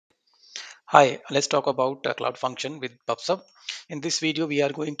Hi, let's talk about Cloud Function with PubSub. In this video, we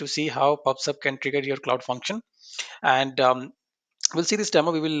are going to see how PubSub can trigger your Cloud Function, and we'll see this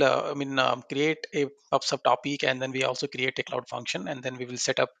demo. We will, create a PubSub topic, and then we also create a Cloud Function, and then we will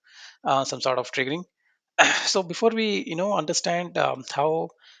set up some sort of triggering. So before we, understand how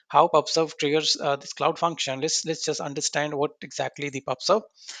PubSub triggers this Cloud Function, let's just understand what exactly the PubSub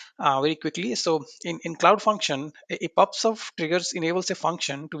very quickly. So in Cloud Function, a PubSub triggers enables a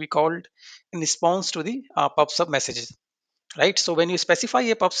function to be called in response to the PubSub messages, right? So when you specify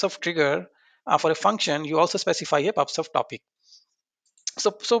a PubSub trigger for a function, you also specify a PubSub topic.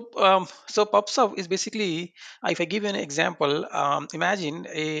 So PubSub is basically, if I give you an example, imagine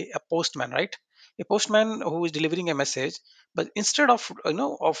a postman, right? A postman who is delivering a message, but instead of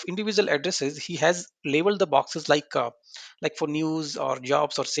of individual addresses, he has labeled the boxes like for news or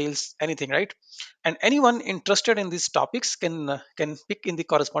jobs or sales, anything, right? And anyone interested in these topics can pick in the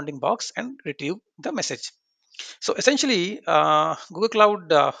corresponding box and retrieve the message. So essentially, Google Cloud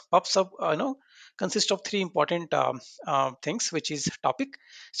PubSub, consists of three important things, which is topic.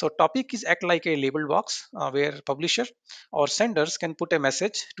 So topic is act like a label box where publisher or senders can put a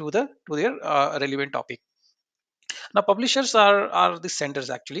message to their relevant topic. Now publishers are the senders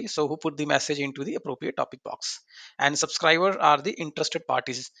actually, so who put the message into the appropriate topic box, and subscriber are the interested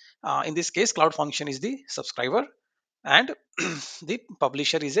parties. In this case, Cloud Function is the subscriber, and the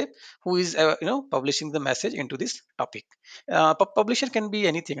publisher is a who is publishing the message into this topic. Publisher can be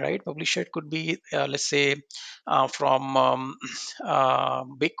anything, right? Publisher could be let's say from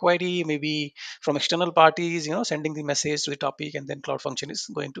BigQuery, maybe from external parties, sending the message to the topic, and then Cloud Function is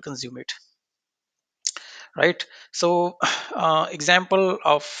going to consume it, right? So example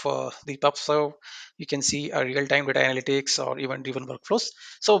of the PubSub, you can see a real-time data analytics or event-driven workflows.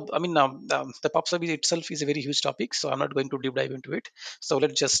 So the PubSub itself is a very huge topic, so I'm not going to deep dive into it. So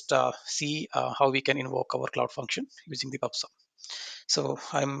let's just see how we can invoke our Cloud Function using the PubSub. So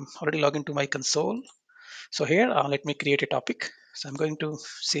I'm already logged into my console. So here, let me create a topic. So I'm going to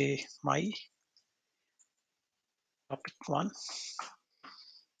say my topic one,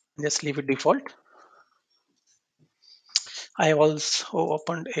 just leave it default. I have also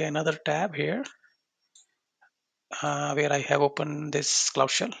opened another tab here where I have opened this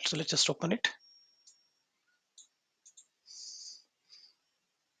Cloud Shell. So let's just open it.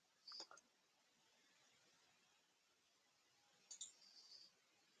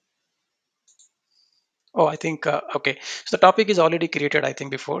 Oh, I think, okay. So the topic is already created, I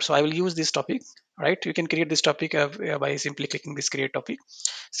think, before. So I will use this topic, right? You can create this topic by simply clicking this create topic.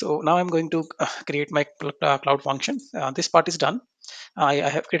 So now I'm going to create my Cloud Function. This part is done. I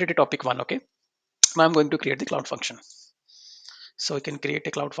have created a topic one, okay? Now I'm going to create the Cloud Function. So we can create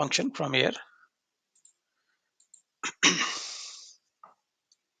a Cloud Function from here.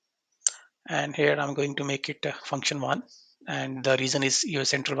 And here I'm going to make it function one. And the reason is your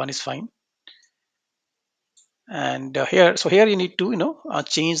central one is fine. And here you need to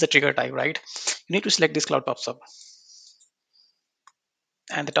change the trigger type, right? You need to select this Cloud PubSub,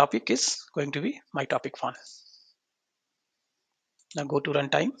 and the topic is going to be my topic one. Now go to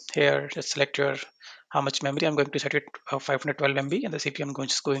runtime. Here just select your how much memory. I'm going to set it 512 MB, and the CPU I'm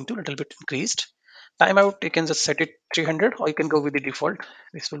just going to a little bit increased. Timeout, you can just set it 300, or you can go with the default.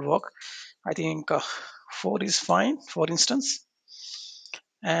 This will work. I think 4 is fine, for instance.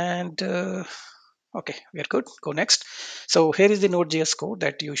 And okay, we are good. Go next. So here is the Node.js code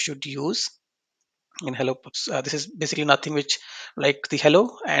that you should use in hello pups. This is basically nothing which like the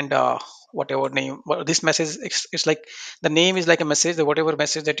hello and whatever name this message, it's like the name is like a message, the whatever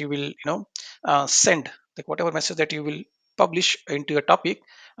message that you will send, like whatever message that you will publish into your topic,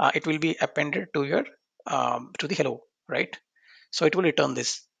 it will be appended to your to the hello, right? So it will return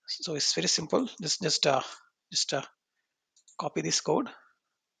this. So it's very simple. Just copy this code,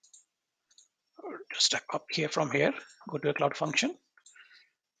 just copy here from here, go to a Cloud Function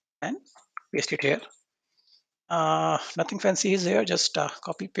and paste it here. Nothing fancy is here, just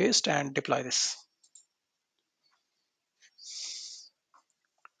copy paste and deploy this.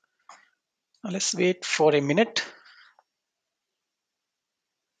 Now let's wait for a minute.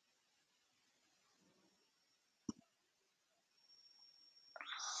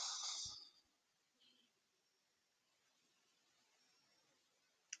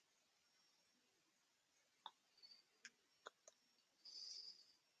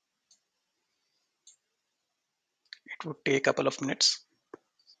 It would take a couple of minutes.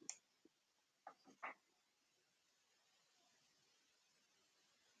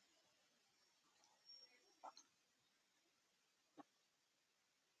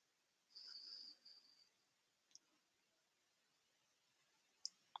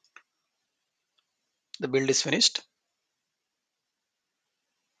 The build is finished.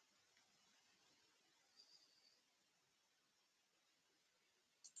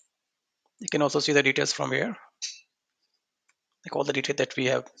 You can also see the details from here, like all the detail that we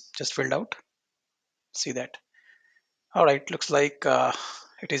have just filled out. See that. All right, looks like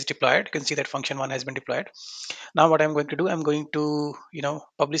it is deployed. You can see that function one has been deployed. Now what I'm going to do, I'm going to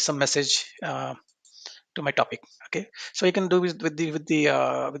publish some message to my topic. Okay, so you can do with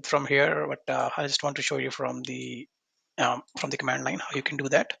from here, but I just want to show you from the command line how you can do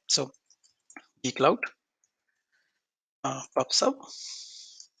that. So gcloud pops up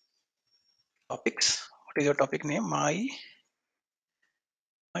topics. What is your topic name? My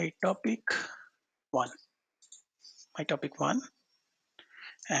topic one. My topic one,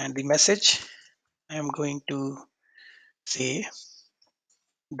 and the message I am going to say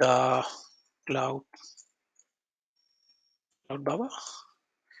the cloud cloud baba.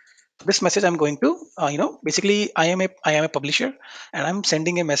 This message I'm going to basically I am a publisher and I'm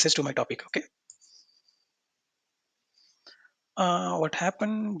sending a message to my topic. Okay, what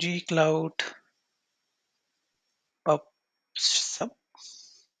happened? G cloud pops up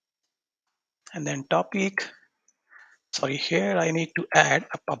and then topic. Sorry, here I need to add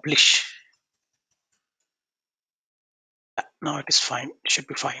a publish. Now it is fine, it should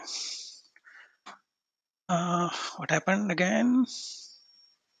be fine. What happened again?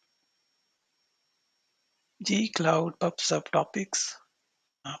 G cloud pops up topics,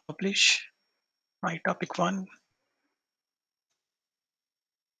 publish my topic one.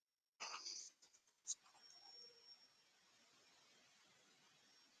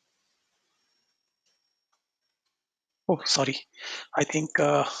 Oh, sorry. I think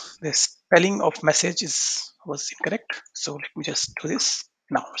the spelling of message was incorrect. So let me just do this.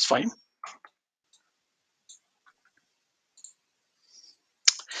 Now it's fine.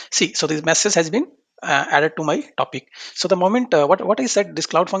 See, so this message has been added to my topic. So the moment what I said, this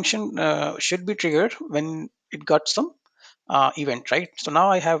cloud function should be triggered when it got some event, right? So now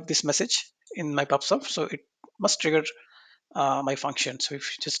I have this message in my PubSub, so it must trigger my function. So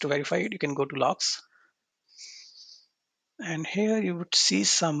if just to verify it, you can go to logs, and here you would see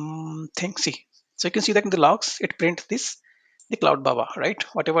something. See, so you can see that in the logs, it print this the TheCloudBaba, right?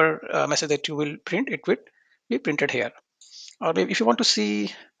 Whatever message that you will print, it will be printed here. Or maybe if you want to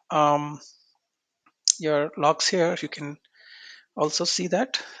see um, your logs here, you can also see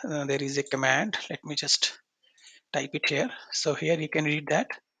that there is a command. Let me just type it here. So here you can read that.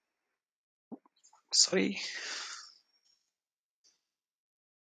 Sorry.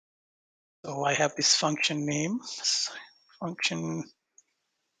 So I have this function name. Function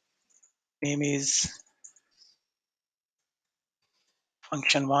name is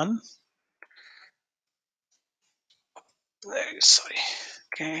function one. Sorry.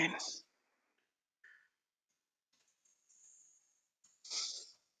 Again.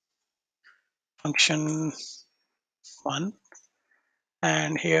 Function one.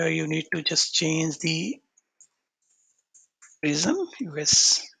 And here you need to just change the reason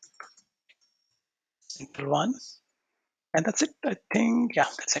US simple one. And that's it. I think, yeah,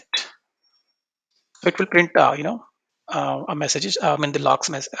 that's it. So it will print, a messages, I mean the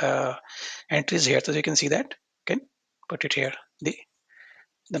logs entries here. So you can see that. You can put it here, the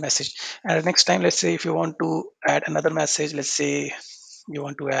message. And next time, let's say if you want to add another message, let's say you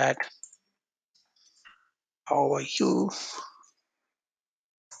want to add how are you.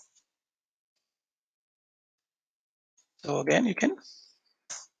 So again, you can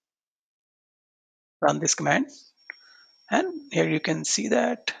run this command, and here you can see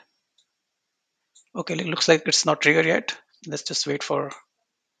that. Okay, it looks like it's not triggered yet. Let's just wait for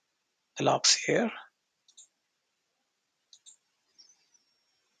the logs here.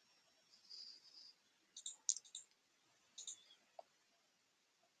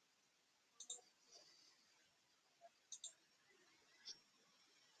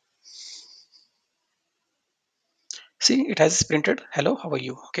 See, it has printed hello, how are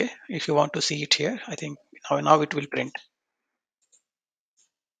you. Okay, if you want to see it here, I think now it will print.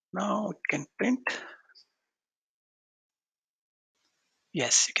 Now it can print.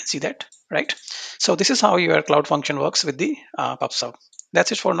 Yes, you can see that, right? So this is how your cloud function works with the PubSub.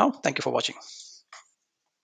 That's it for now. Thank you for watching.